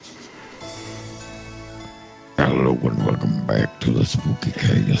Hello and welcome back to the Spooky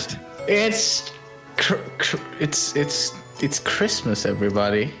Cast. It's Christmas,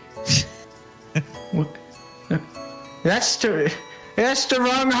 everybody. That's the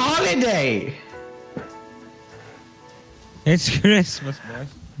wrong holiday. It's Christmas, boys.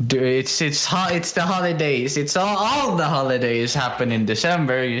 Dude, it's the holidays. It's all the holidays happen in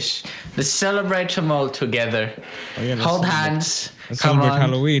December. Let's celebrate them all together. Oh, yeah, Hold hands. Let's Come celebrate on.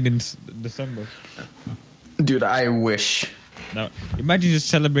 Halloween in December. Dude, I wish. Now, imagine just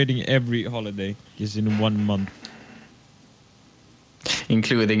celebrating every holiday just in 1 month.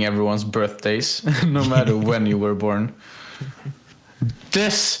 Including everyone's birthdays, no matter when you were born.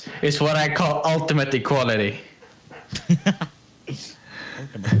 This is what I call ultimate equality.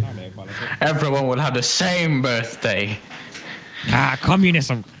 Everyone will have the same birthday.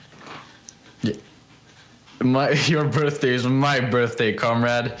 Communism. Yeah. Your birthday is my birthday,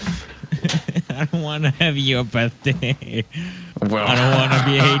 comrade. I don't want to have your birthday. Well, I don't want to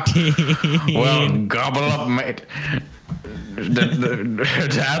be 18. Well, gobble up, mate.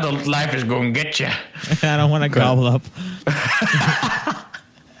 The adult life is going to get you. I don't want to gobble up.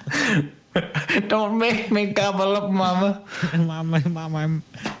 Don't make me gobble up, mama.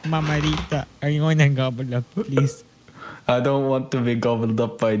 Mama Rita, are you going to gobble up, please? I don't want to be gobbled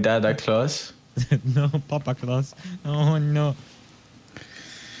up by Dada Claus. No, Papa Claus. Oh, no.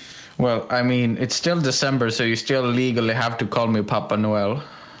 Well, I mean, it's still December, so you still legally have to call me Papa Noel.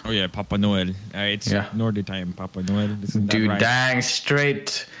 Oh, yeah, Papa Noel. It's Nordi time, Papa Noel. Isn't that Dude, right? dang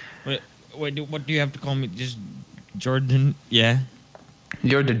straight. Wait, what do you have to call me? Just Jordan? Yeah.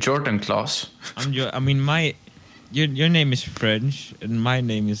 You're the Jordan Claus. Your name is French, and my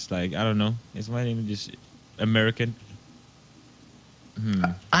name is like, I don't know. Is my name just American?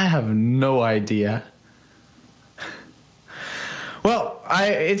 I have no idea. Well,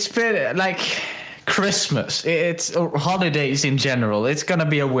 it's been like Christmas. It's holidays in general. It's gonna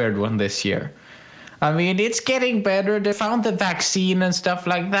be a weird one this year. I mean, it's getting better. They found the vaccine and stuff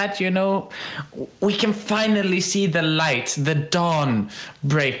like that, you know. We can finally see the light, the dawn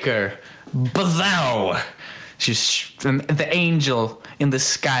breaker. Bazow! And the angel in the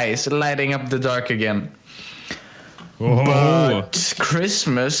skies lighting up the dark again. Oh. But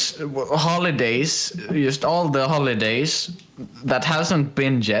Christmas, holidays, just all the holidays, that hasn't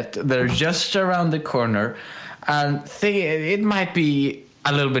been yet. They're just around the corner. And it might be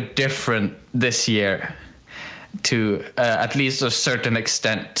a little bit different this year to at least a certain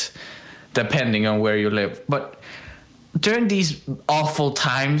extent, depending on where you live. But during these awful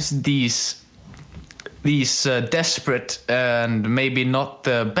times, these desperate and maybe not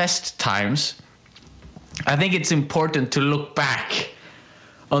the best times, I think it's important to look back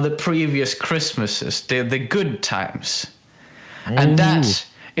on the previous Christmases, the good times. Ooh. And that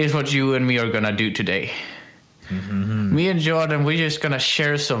is what you and me are going to do today. Mm-hmm. Me and Jordan, we're just going to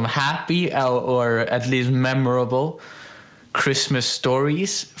share some happy or at least memorable Christmas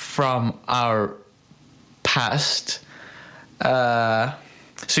stories from our past. So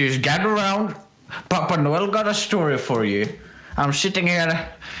you just gather around. Papa Noel got a story for you. I'm sitting here,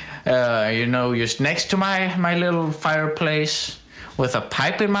 just next to my little fireplace with a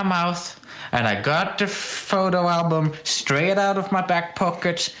pipe in my mouth. And I got the photo album straight out of my back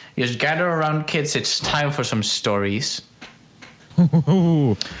pocket. Just gather around, kids. It's time for some stories.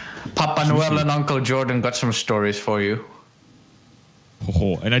 Papa Noel and Uncle Jordan got some stories for you.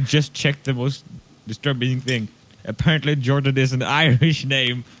 And I just checked the most disturbing thing. Apparently Jordan is an Irish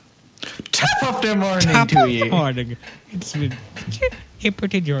name. Top of the morning to you. Morning. It's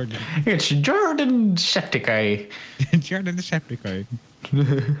pretty Jordan. It's Jordan Septiceye. Jordan the Septiceye.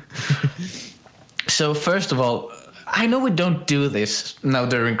 So first of all, I know we don't do this now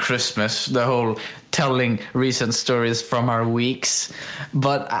during Christmas, the whole telling recent stories from our weeks,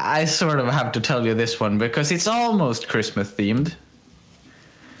 but I sort of have to tell you this one because it's almost Christmas themed.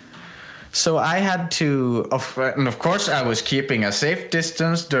 So I had to, and of course I was keeping a safe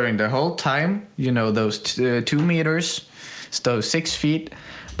distance during the whole time, those 2 meters, those 6 feet.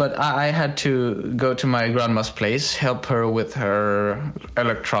 But I had to go to my grandma's place, help her with her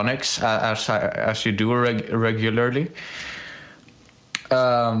electronics, as you do regularly.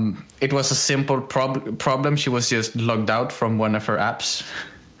 It was a simple problem. She was just logged out from one of her apps.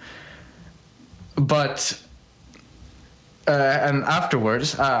 But and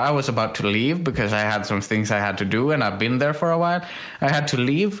afterwards, I was about to leave because I had some things I had to do, and I've been there for a while. I had to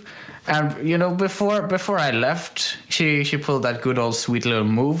leave. And, before I left, she pulled that good old sweet little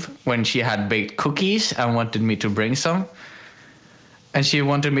move when she had baked cookies and wanted me to bring some. And she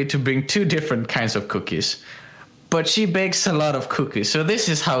wanted me to bring 2 different kinds of cookies. But she bakes a lot of cookies. So this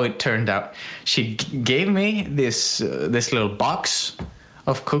is how it turned out. She gave me this little box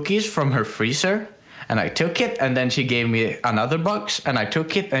of cookies from her freezer, and I took it. And then she gave me another box, and I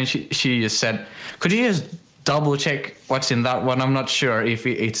took it. And she just said, "Could you just double check what's in that one? I'm not sure if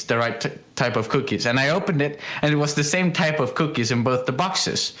it's the right type of cookies." And I opened it, and it was the same type of cookies in both the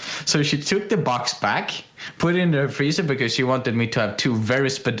boxes. So she took the box back, put it in her freezer because she wanted me to have two very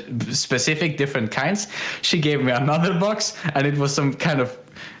specific different kinds. She gave me another box, and it was some kind of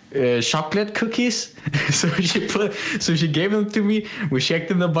chocolate cookies. So she gave them to me. We checked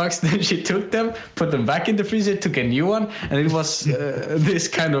in the box. Then she took them, put them back in the freezer, took a new one, and it was this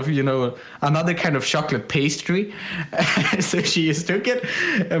kind of, another kind of chocolate pastry. So she just took it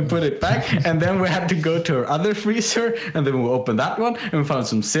and put it back, and then we had to go to her other freezer, and then we opened that one and we found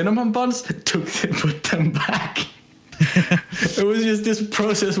some cinnamon buns, put them back. It was just this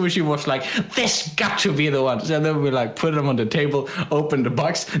process where she was like, "This got to be the one." So then we like put them on the table, opened the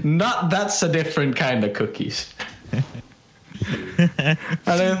box. That's a different kind of cookies. And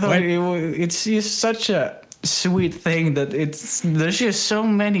I thought it's just such a sweet thing that there's just so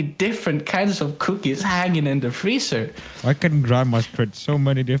many different kinds of cookies hanging in the freezer. Why can grandmas create so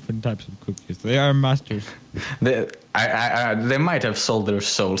many different types of cookies? They are masters. They might have sold their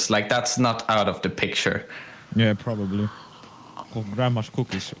souls. Like, that's not out of the picture. Yeah, probably. Oh, grandma's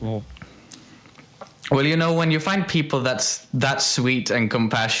cookies. Oh. Well, when you find people that's that sweet and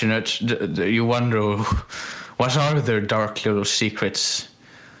compassionate, you wonder, what are their dark little secrets?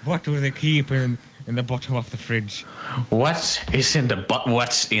 What do they keep in the bottom of the fridge? What's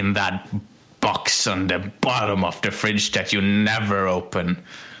in that box on the bottom of the fridge that you never open?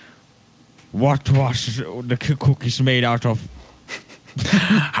 What was the cookies made out of?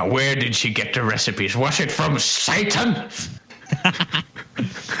 Where did she get the recipes? Was it from Satan?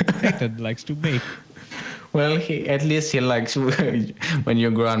 Satan likes to bake. Well, at least he likes when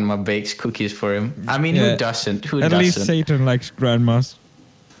your grandma bakes cookies for him. I mean, Yeah. who doesn't? At least Satan likes grandmas.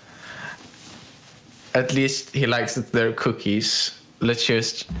 At least he likes their cookies. Let's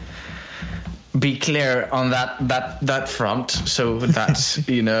just be clear on that front. So that's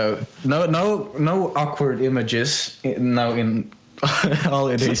no awkward images now in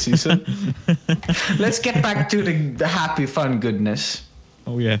holiday season. Let's get back to the happy fun goodness.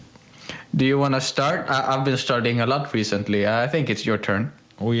 Oh yeah. Do you want to start? I've been starting a lot recently. I think it's your turn.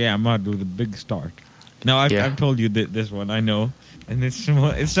 Oh yeah, I'm gonna do the big start. No, I've told you this one. I know, and it's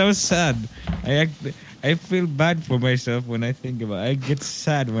so sad. I feel bad for myself when I think about it. I get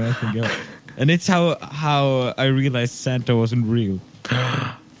sad when I think about it. And it's how I realized Santa wasn't real.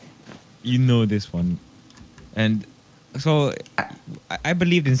 You know this one. And so I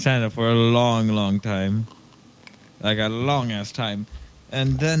believed in Santa for a long, long time. Like a long-ass time.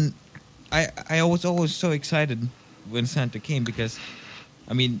 And then I was always so excited when Santa came because,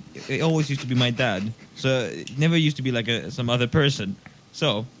 I mean, it always used to be my dad. So it never used to be like some other person.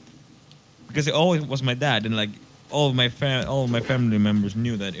 So, because it always was my dad, and like all of my family members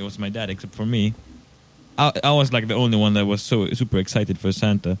knew that it was my dad except for me. I was like the only one that was so super excited for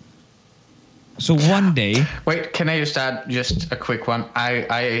Santa. So one day... Wait, can I just add just a quick one?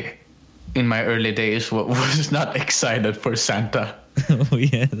 I in my early days, was not excited for Santa. Oh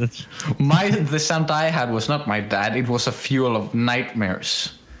yeah, that's... The Santa I had was not my dad. It was a fuel of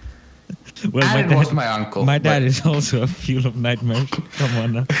nightmares. Well, and it was my uncle. My dad is also a fuel of nightmares. Come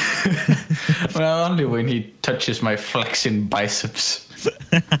on now. Well, only when he touches my flexing biceps.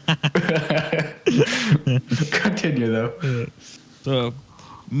 Continue though. So,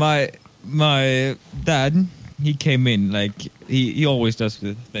 my dad, he came in like he always does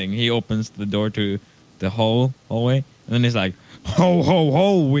the thing. He opens the door to the hallway, and then he's like, "Ho ho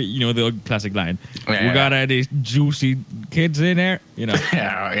ho!" The old classic line. Yeah. We got any juicy kids in there,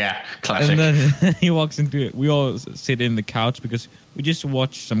 Yeah, classic. And then he walks into it. We all sit in the couch because we just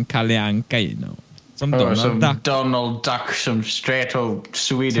watch some Kalle Anka, some Donald Duck, some straight old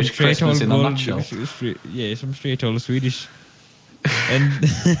Swedish Christmas in a nutshell. Some straight old Swedish. And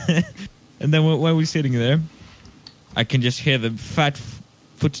and then when we're sitting there, I can just hear the fat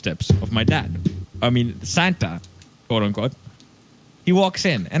footsteps of my dad. I mean, Santa, quote unquote. He walks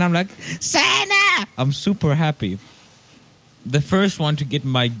in, and I'm like, Santa! I'm super happy. The first one to get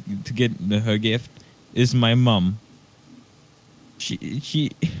her gift is my mom.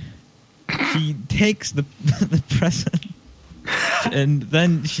 She takes the present, and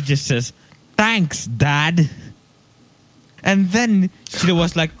then she just says, "Thanks, Dad." And then she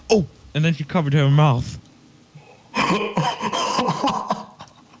was like, "Oh," and then she covered her mouth. And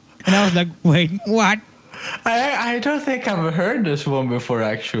I was like, "Wait, what?" I don't think I've heard this one before,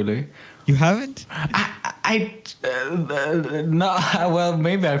 actually. You haven't? No. Well,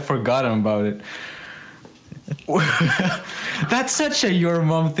 maybe I've forgotten about it. That's such a your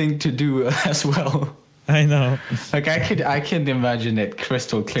mom thing to do as well. I know. Like I can imagine it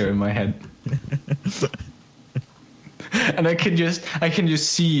crystal clear in my head. And I can just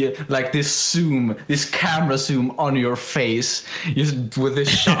see like this camera zoom on your face, just with this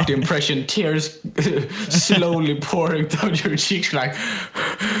shocked impression, tears slowly pouring down your cheeks, like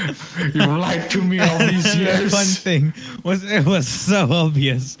you lied to me all these years. The fun thing was it was so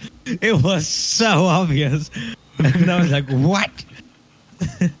obvious. It was so obvious, and I was like, "What?"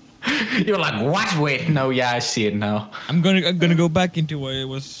 You're like, "What? Wait, no, yeah, I see it now." I'm gonna go back into why it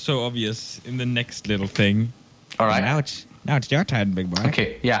was so obvious in the next little thing. All right. Now it's your turn, big boy.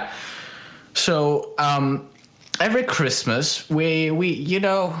 Okay, yeah. So every Christmas we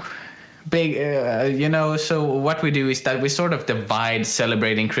so what we do is that we sort of divide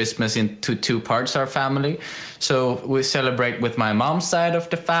celebrating Christmas into two parts, our family. So we celebrate with my mom's side of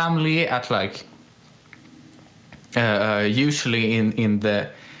the family at like usually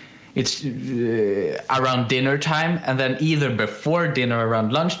it's around dinner time, and then either before dinner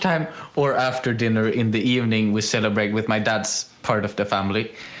around lunchtime or after dinner in the evening we celebrate with my dad's part of the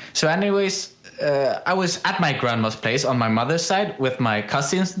family. So anyways, I was at my grandma's place on my mother's side with my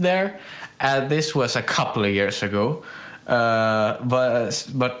cousins there. This was a couple of years ago,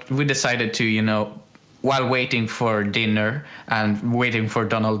 but we decided to, while waiting for dinner and waiting for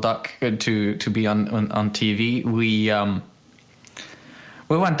Donald Duck to be on TV,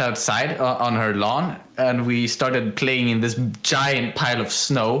 we went outside on her lawn and we started playing in this giant pile of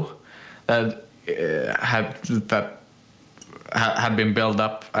snow that had been built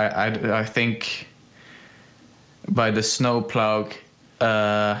up, I think, by the snowplow.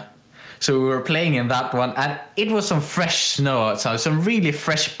 So we were playing in that one, and it was some fresh snow outside, some really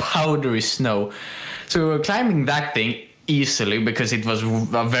fresh powdery snow. So we were climbing that thing easily because it was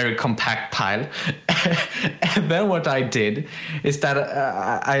a very compact pile. And then what I did is that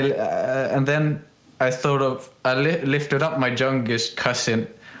I lifted up my youngest cousin,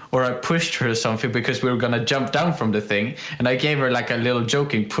 or I pushed her or something, because we were gonna jump down from the thing, and I gave her like a little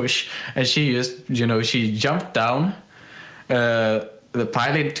joking push, and she just she jumped down the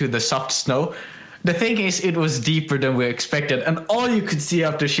pile into the soft snow. The thing is, it was deeper than we expected, and all you could see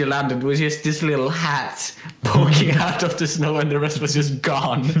after she landed was just this little hat poking out of the snow, and the rest was just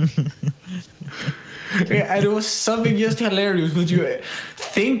gone. And it was something just hilarious with you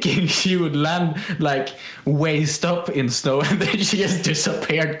thinking she would land like waist up in snow, and then she just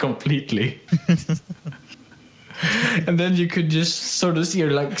disappeared completely. And then you could just sort of see her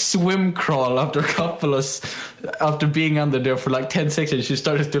like swim crawl after being under there for like 10 seconds. She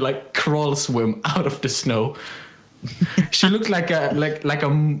started to like crawl swim out of the snow. She looked like a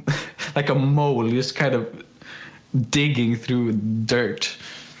mole, just kind of digging through dirt.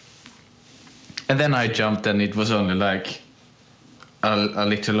 And then I jumped, and it was only like a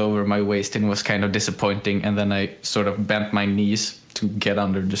little over my waist, and it was kind of disappointing. And then I sort of bent my knees to get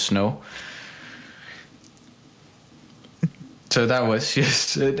under the snow. So that was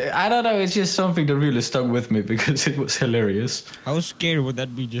just, I don't know, it's just something that really stuck with me because it was hilarious. How scared would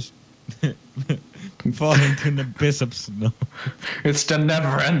that be, just falling into an abyss of snow? It's the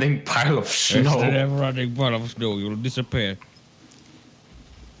never-ending pile of snow. It's the never-ending pile of snow. You'll disappear.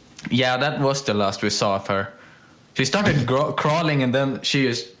 Yeah, that was the last we saw of her. She started crawling, and then she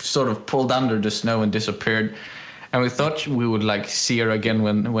just sort of pulled under the snow and disappeared. And we thought we would like see her again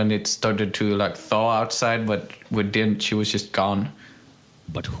when it started to like thaw outside, but we didn't. She was just gone.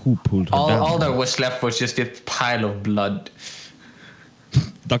 But who pulled her down? All that was left was just this pile of blood.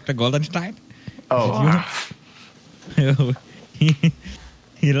 Dr. Goldenstein? Oh.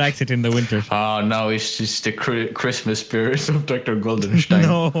 He likes it in the winter. Oh, no, it's just the Christmas spirit of Dr. Goldenstein.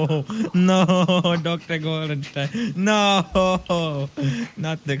 No, Dr. Goldenstein. No,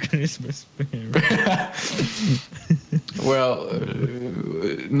 not the Christmas spirit. Well,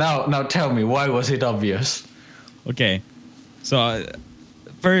 now tell me, why was it obvious? Okay, so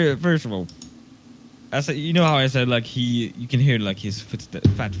first of all, you know how I said like you can hear like his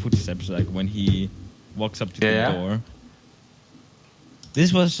fat footsteps like when he walks up to the door.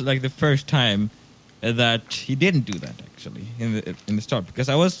 This was like the first time that he didn't do that actually in the start, because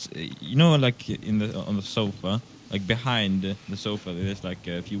I was like on the sofa, like behind the sofa there's like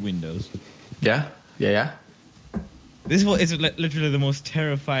a few windows. Yeah. This is literally the most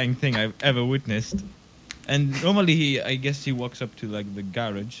terrifying thing I've ever witnessed. And normally I guess he walks up to like the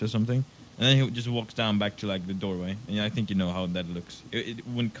garage or something, and then he just walks down back to like the doorway. And I think you know how that looks. It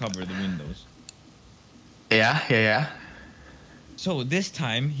wouldn't cover the windows. Yeah. So this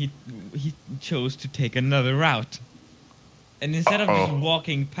time he chose to take another route, and instead of just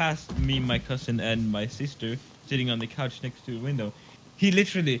walking past me, my cousin, and my sister sitting on the couch next to the window, he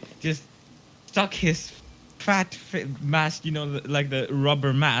literally just stuck his fat mask, like the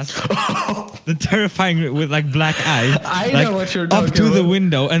rubber mask, the terrifying with like black eyes. I know what you're talking about. Up to the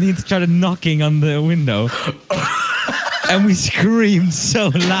window, and he started knocking on the window, and we screamed so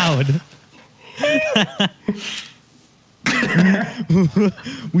loud.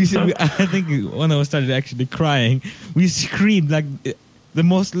 I think one of us started actually crying. We screamed like the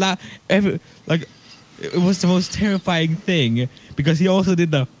most loud ever. Like it was the most terrifying thing because he also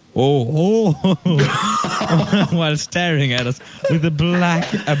did the while staring at us with the black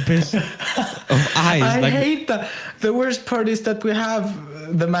abyss of eyes. I hate that. The worst part is that we have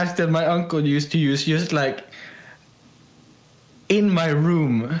the mask that my uncle used to use just like in my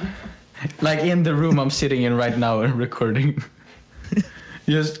room. Like in the room I'm sitting in right now and recording.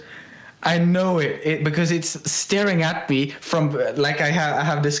 I know it because it's staring at me from like I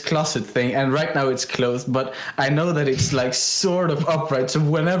have this closet thing and right now it's closed, but I know that it's like sort of upright. So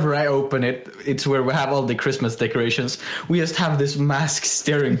whenever I open it, it's where we have all the Christmas decorations. We just have this mask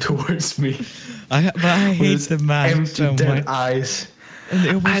staring towards me. I hate the mask. Empty so dead much. eyes. And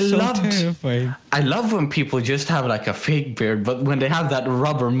it was terrifying. I love when people just have like a fake beard, but when they have that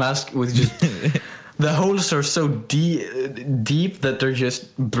rubber mask with just the holes are so deep that they're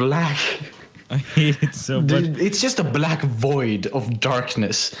just black. I hate it so much. It's just a black void of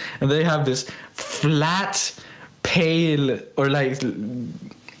darkness, and they have this flat, pale, or like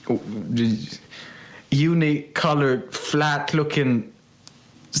uni-colored, flat-looking,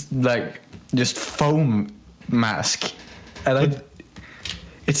 like just foam mask, and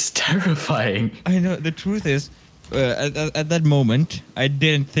it's terrifying. I know. The truth is, at that moment, I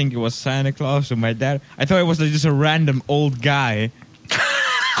didn't think it was Santa Claus or my dad. I thought it was just a random old guy.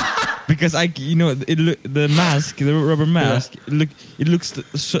 Because the mask, the rubber mask, he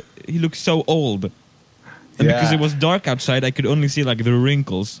looks so old. And because it was dark outside, I could only see like the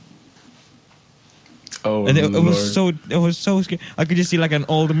wrinkles. Oh, and it was so scary. I could just see like an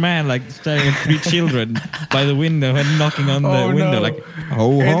old man like staring at 3 children by the window and knocking on the window like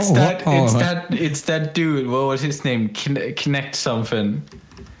it's that dude. What was his name? Connect something.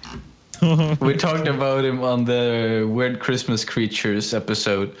 We talked about him on the Weird Christmas Creatures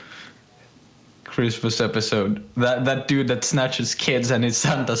episode. That dude that snatches kids and is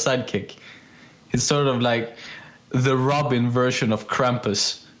Santa's sidekick. It's sort of like the Robin version of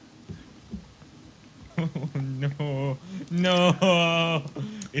Krampus. Oh, no!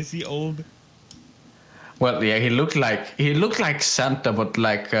 Is he old? Well, yeah, he looked like Santa, but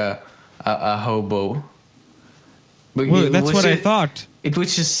like a hobo. But that's what I thought. It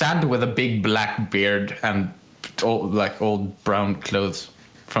was just Santa with a big black beard and old brown clothes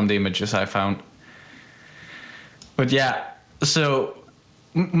from the images I found. But yeah, so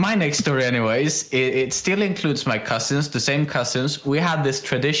my next story, anyways, it still includes my cousins, the same cousins. We had this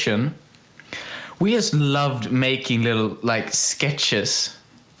tradition. We just loved making little like sketches,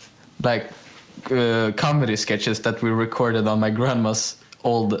 like comedy sketches that we recorded on my grandma's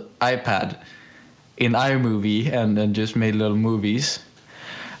old iPad in iMovie and then just made little movies.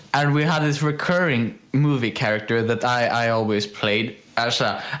 And we had this recurring movie character that I always played as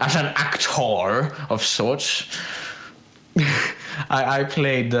an actor of sorts. I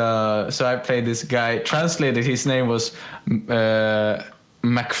played this guy. Translated, his name was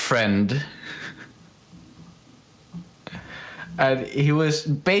McFriend. And he was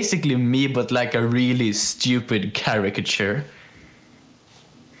basically me, but like a really stupid caricature.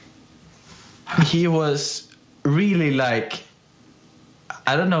 He was really like,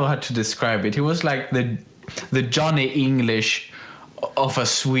 I don't know how to describe it. He was like the Johnny English of a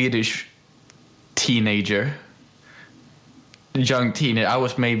Swedish teenager. Young teenager. I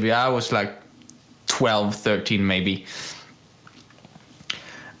was like 12, 13 maybe.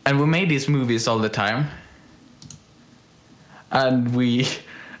 And we made these movies all the time. And we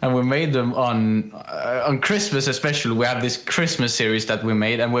made them on Christmas especially. We have this Christmas series that we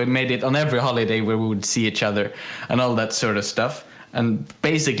made, and we made it on every holiday where we would see each other and all that sort of stuff. And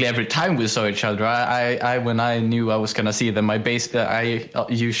basically every time we saw each other, I when I knew I was gonna see them, I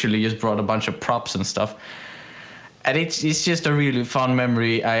usually just brought a bunch of props and stuff. And it's just a really fun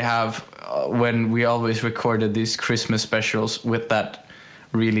memory I have when we always recorded these Christmas specials with that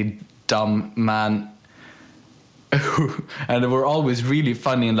really dumb man. And they were always really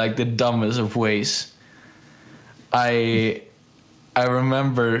funny in like the dumbest of ways. I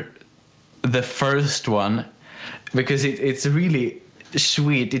remember the first one because it's really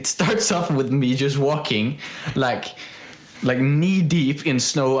sweet. It starts off with me just walking like like knee deep in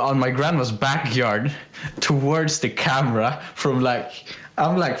snow on my grandma's backyard towards the camera from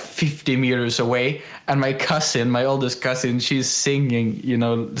I'm like 50 meters away, and my cousin, my oldest cousin, she's singing,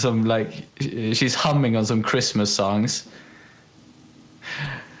 some she's humming on some Christmas songs.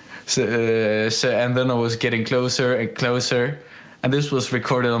 So and then I was getting closer and closer, and this was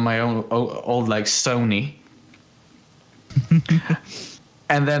recorded on my own old Sony.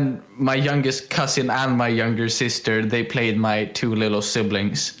 And then my youngest cousin and my younger sister, they played my two little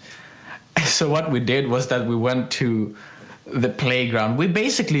siblings. So what we did was that we went to the playground. We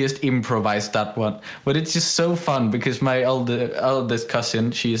basically just improvised that one, but it's just so fun because my eldest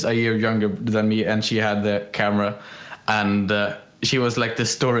cousin, she's a year younger than me, and she had the camera, and she was like the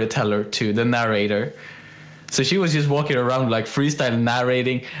storyteller too, the narrator. So she was just walking around like freestyle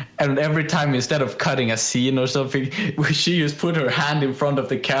narrating, and every time, instead of cutting a scene or something, she just put her hand in front of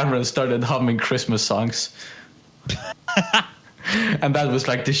the camera and started humming Christmas songs. And that was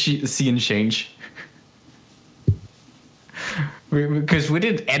like the scene change. Because we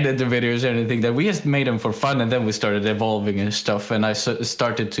didn't edit the videos or anything, that we just made them for fun, and then we started evolving and stuff, and I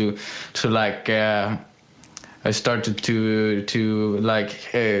started to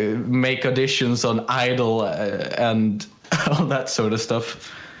make auditions on Idol and all that sort of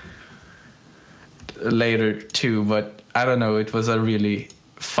stuff later too. But I don't know, it was a really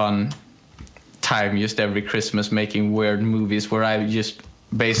fun time just every Christmas making weird movies where I just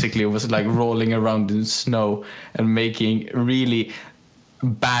basically was like rolling around in snow and making really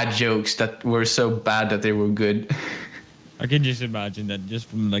bad jokes that were so bad that they were good. I can just imagine that just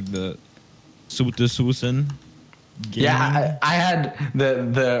from like the Sote Susan game. Yeah, I had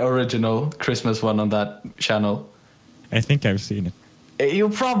the original Christmas one on that channel. I think I've seen it. You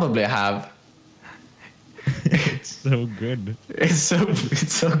probably have. It's so good. It's so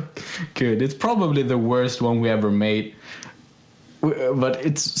good. It's probably the worst one we ever made, but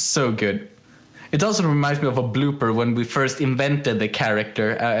it's so good. It also reminds me of a blooper when we first invented the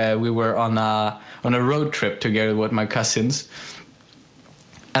character. We were on a road trip together with my cousins.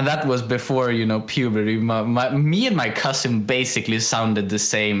 And that was before, puberty. Me and my cousin basically sounded the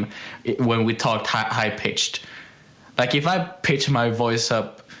same when we talked high-pitched. Like, if I pitch my voice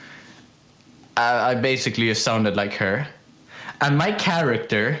up, I basically sounded like her. And my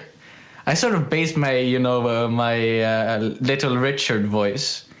character, I sort of based my, my Little Richard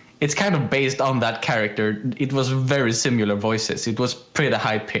voice. It's kind of based on that character. It was very similar voices. It was pretty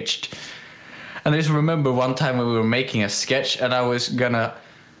high-pitched. And I just remember one time when we were making a sketch, and I was gonna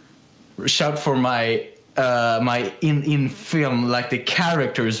shout for my in film, like the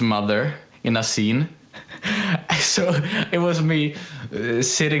character's mother in a scene. So it was me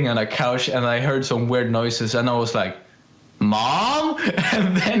sitting on a couch, and I heard some weird noises, and I was like, "Mom!"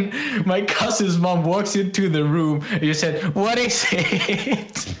 And then my cousin's mom walks into the room, and you said, "What is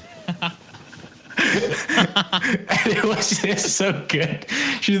it?" And it was just so good.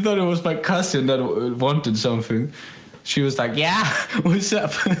 She thought it was my cousin that wanted something. She was like, "Yeah, what's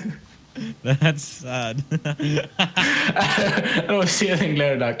up?" That's sad. I was sitting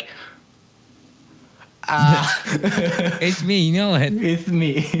there like, it's me, you know it. It's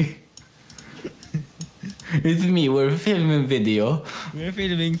me. It's me, we're filming video. We're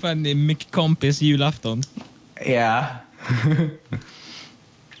filming fan i mycket kompis julafton. Yeah.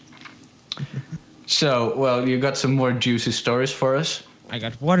 So, well, you got some more juicy stories for us? I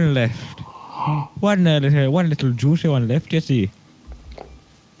got one left. One little juicy one left, you see.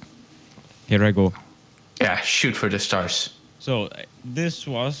 Here I go. Yeah, shoot for the stars. So, this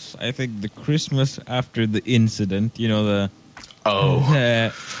was, I think, the Christmas after the incident. You know, the... Oh.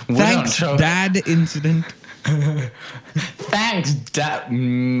 Thanks, Dad incident. Thanks, Dad.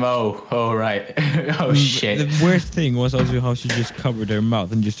 Oh, all right. Oh, shit. The worst thing was also how she just covered her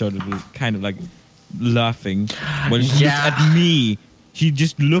mouth and just started kind of like laughing when she looked at me. She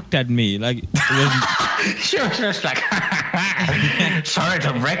just looked at me like it wasn't. She was just like, sorry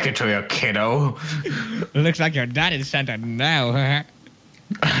to break it to you, kiddo. Looks like your dad is Santa now.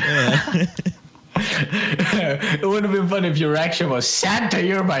 It would have been fun if your reaction was, Santa,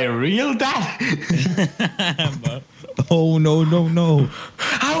 you're my real dad? Oh, no.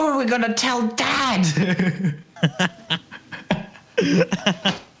 How are we going to tell Dad?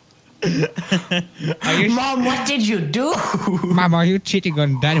 Mom, what did you do? Mom, are you cheating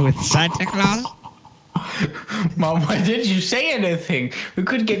on Dad with Santa Claus? Mom, why didn't you say anything? We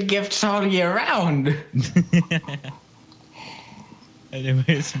could get gifts all year round.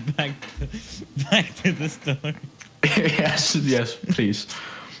 Anyways, back to the story. yes, please.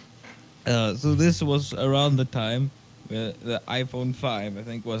 So this was around the time where the iPhone 5, I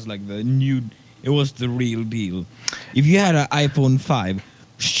think, was like the new it was the real deal. If you had an iPhone 5,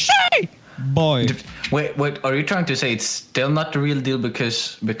 shit, boy. Wait, are you trying to say it's still not the real deal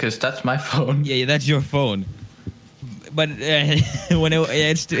because that's my phone? Yeah, that's your phone. But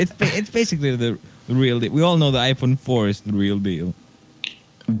it's basically the real deal. We all know the iPhone 4 is the real deal.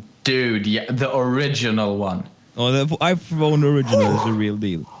 Dude, yeah, the original one. Oh, the iPhone original is the real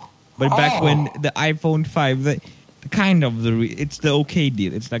deal. But back when the iPhone 5, it's the okay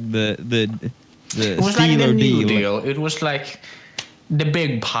deal. It's like the it was like the new deal. It was like the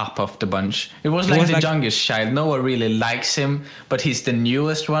big pop of the bunch. It was like the youngest child. No one really likes him, but he's the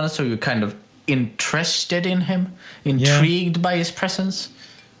newest one, so you're kind of interested in him, intrigued by his presence.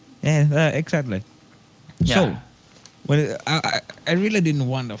 Yeah, exactly. Yeah. So, when I really didn't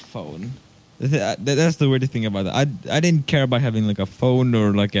want a phone. That's the weird thing about that. I didn't care about having like a phone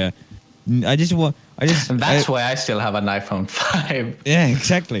or like a. And that's why I still have an iPhone 5. Yeah,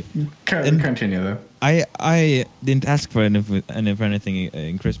 exactly. Continue though. I didn't ask for anything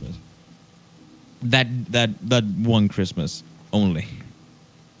in Christmas. That one Christmas only.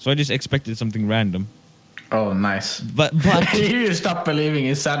 So I just expected something random. Oh, nice. But you stopped believing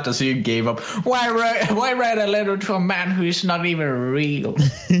in Santa, so you gave up. Why write a letter to a man who is not even real?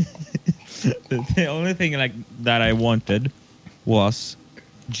 The only thing like that I wanted was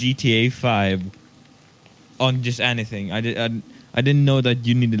GTA 5 on just anything. I didn't know that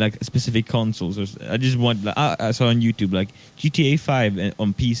you needed like specific consoles. I just want I saw on YouTube like GTA 5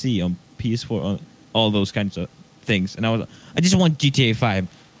 on PC, on PS4, on all those kinds of things, and I just want GTA 5.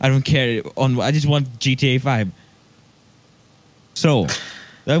 I don't care I just want GTA 5. So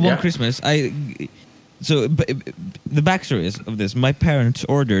that one Christmas the backstory is of this. My parents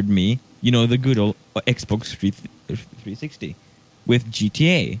ordered me, the good old Xbox 360 with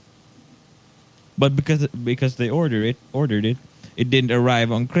GTA. But because they ordered it didn't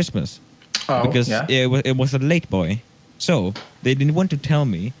arrive on Christmas. Oh, because it was a late boy. So they didn't want to tell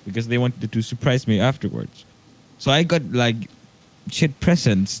me because they wanted to surprise me afterwards. So I got like shit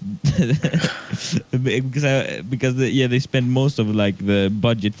presents because they spent most of like the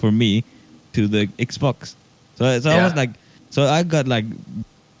budget for me to the Xbox. So I was like, so I got like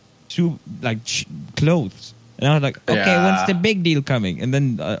two like clothes, and I was like, okay, when's the big deal coming? And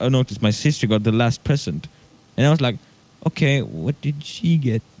then I noticed my sister got the last present, and I was like, okay, what did she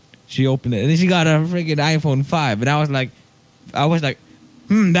get? She opened it, and then she got a freaking iPhone 5, and I was like,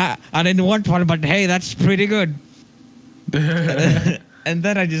 that I didn't want one, but hey, that's pretty good. And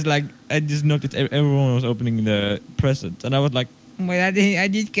then I just noticed everyone was opening the presents, and I was like, well, I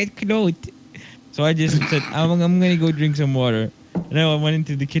didn't get clothes. So I just said, I'm gonna go drink some water. And then I went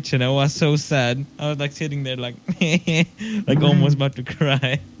into the kitchen. I was so sad. I was like sitting there like like almost about to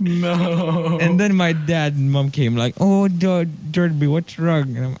cry. No. And then my dad and mom came like, oh, Nordiboi, what's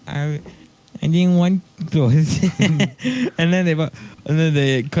wrong? And I didn't want clothes. And then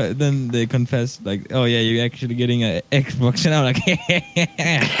they confessed like, oh yeah, you're actually getting an Xbox. And I'm like,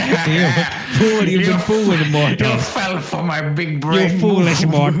 you've been fooled with mortals. You fell for my big brain. You foolish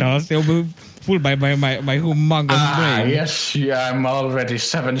mortals. You'll be fooled by my humongous brain. Yes, I'm already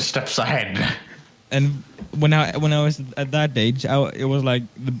 7 steps ahead. And when I was at that age, it was like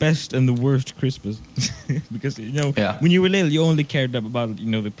the best and the worst Christmas because when you were little, you only cared about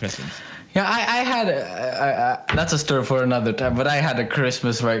the presents. Yeah, I had that's a story for another time. But I had a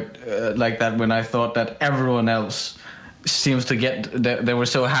Christmas like that when I thought that everyone else seems to they were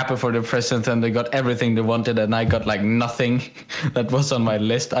so happy for the present and they got everything they wanted, and I got like nothing that was on my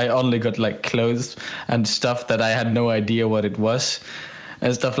list. I only got like clothes and stuff that I had no idea what it was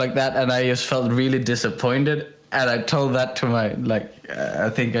and stuff like that, and I just felt really disappointed. And I told that to I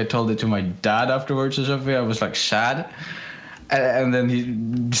think I told it to my dad afterwards or something. I was like sad, and then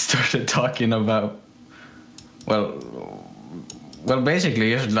he started talking about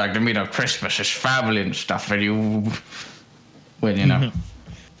basically it's like Christmas is family and stuff, and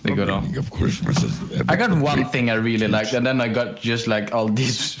they got on. Of Christmas I got one thing I really liked, and then I got just like all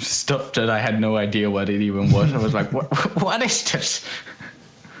these stuff that I had no idea what it even was. I was like, what is this?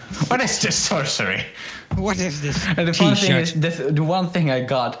 What is this sorcery? What is this? And the fun thing is, the one thing I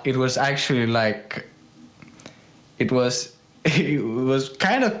got, it was actually like, it was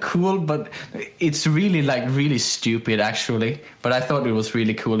kind of cool, but it's really like really stupid actually. But I thought it was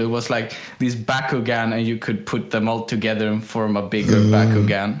really cool. It was like these Bakugan, and you could put them all together and form a bigger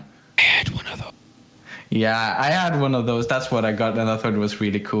Bakugan. I had one of those. Yeah, I had one of those. That's what I got, and I thought it was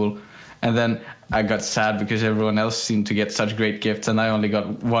really cool. And then I got sad because everyone else seemed to get such great gifts, and I only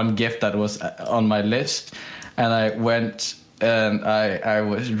got one gift that was on my list. And I went and I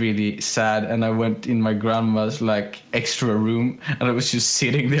was really sad, and I went in my grandma's like extra room, and I was just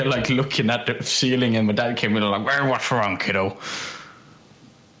sitting there like looking at the ceiling, and my dad came in and like, "Well, what's wrong, kiddo?"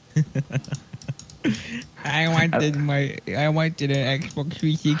 I wanted an Xbox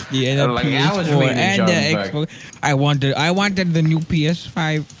 360 and a Like, PS4 I was really and the young back. Xbox. I wanted the new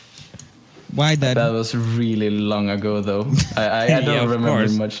PS5. Why that? That was really long ago, though. I Yeah, don't of remember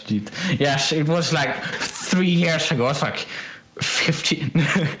course. much detail. Yes, it was like 3 years ago. It's like 15.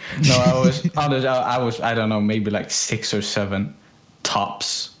 No, I was honest. I don't know, maybe like 6 or 7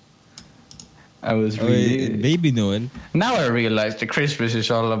 tops. I was really. Baby Noel. Now I realize the Christmas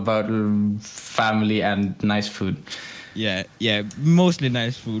is all about family and nice food. Yeah, mostly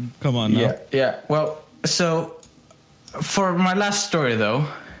nice food. Come on now. Yeah. Well, so for my last story, though,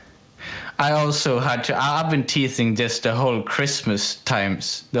 I also had to. I've been teasing just the whole Christmas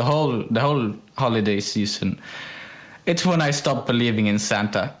times, the whole holiday season. It's when I stopped believing in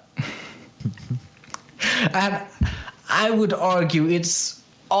Santa. And I would argue it's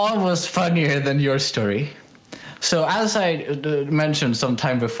almost funnier than your story. So as I mentioned some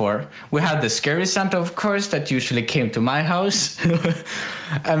time before, we had the scary Santa, of course, that usually came to my house.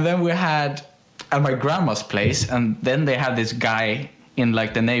 And then we had at my grandma's place, and then they had this guy in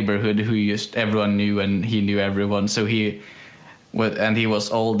like the neighborhood who just everyone knew, and he knew everyone. So he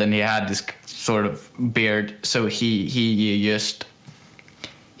was old, and he had this sort of beard. So he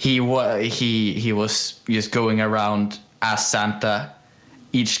was just going around as Santa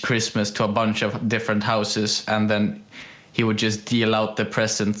each Christmas to a bunch of different houses, and then he would just deal out the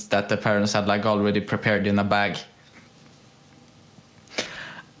presents that the parents had like already prepared in a bag.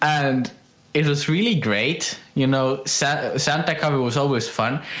 And it was really great. You know, Santa cover was always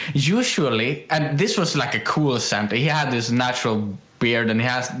fun. Usually, and this was like a cool Santa. He had this natural beard, and he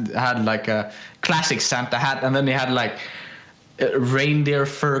had like a classic Santa hat, and then he had like a reindeer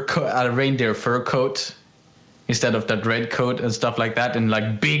fur coat instead of that red coat and stuff like that, and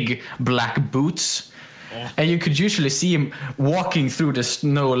like big black boots. And you could usually see him walking through the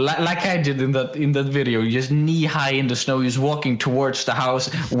snow, like I did in that video, just knee high in the snow. He's walking towards the house,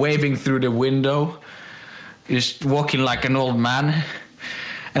 waving through the window, just walking like an old man.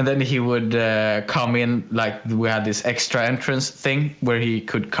 And then he would come in, like we had this extra entrance thing where he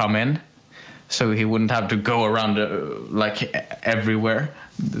could come in, so he wouldn't have to go around like everywhere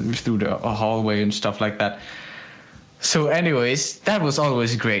through the hallway and stuff like that. So anyways, that was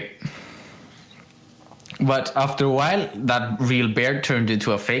always great. But after a while, that real beard turned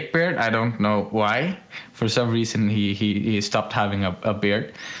into a fake beard. I don't know why. For some reason, he stopped having a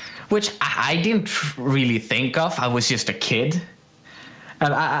beard, which I didn't really think of. I was just a kid.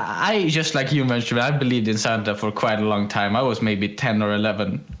 And I just like you mentioned, I believed in Santa for quite a long time. I was maybe 10 or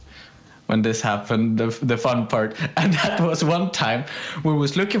 11 when this happened, the fun part. And that was one time we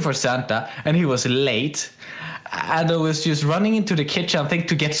was looking for Santa, and he was late. And I was just running into the kitchen, I think,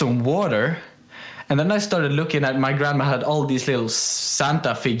 to get some water. And then I started looking at, my grandma had all these little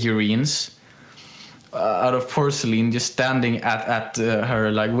Santa figurines out of porcelain just standing at her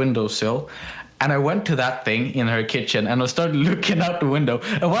like windowsill. And I went to that thing in her kitchen, and I started looking out the window.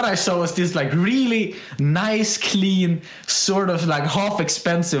 And what I saw was this like really nice, clean, sort of like half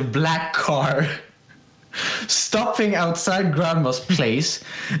expensive black car stopping outside grandma's place.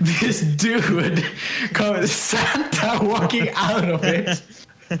 This dude called Santa walking out of it.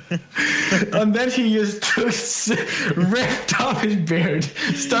 And then he just ripped off his beard,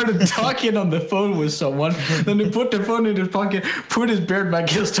 started talking on the phone with someone. Then he put the phone in his pocket, put his beard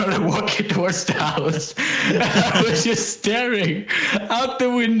back, and started walking towards the house. And I was just staring out the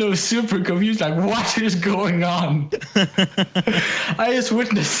window, super confused, like, what is going on? I just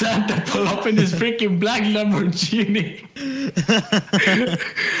witnessed Santa pull up in his freaking black Lamborghini,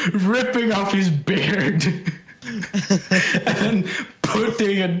 ripping off his beard. And then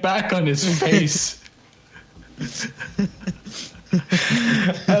putting it back on his face.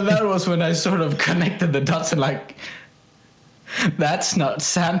 And that was when I sort of connected the dots and like, that's not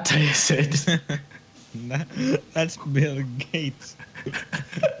Santa, is it? That's Bill Gates.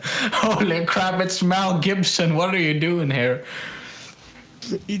 Holy crap, it's Mel Gibson. What are you doing here?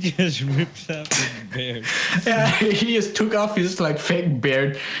 He just rips out his beard. Yeah, he just took off his like fake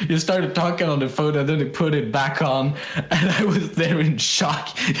beard. He started talking on the phone, and then he put it back on. And I was there in shock,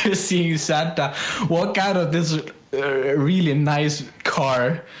 just seeing Santa walk out of this really nice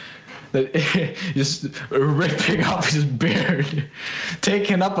car, that just ripping off his beard,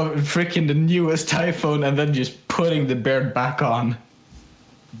 taking up a freaking the newest iPhone, and then just putting the beard back on.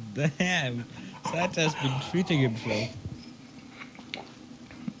 Damn, Santa's been treating himself.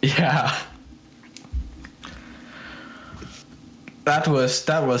 Yeah. That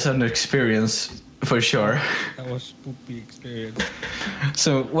was an experience for sure. That was spooky experience.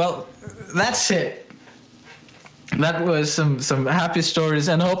 So, well, that's it. That was some happy stories,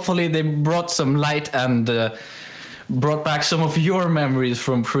 and hopefully they brought some light and brought back some of your memories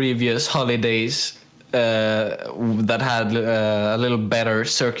from previous holidays that had a little better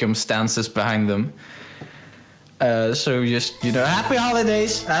circumstances behind them. So just, happy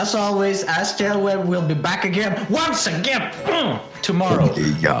holidays. As always, As Jailweb will be back again, once again, tomorrow.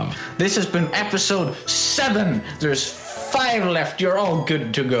 Yeah. This has been episode 7. There's 5 left. You're all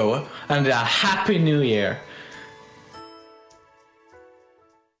good to go. And a happy new year.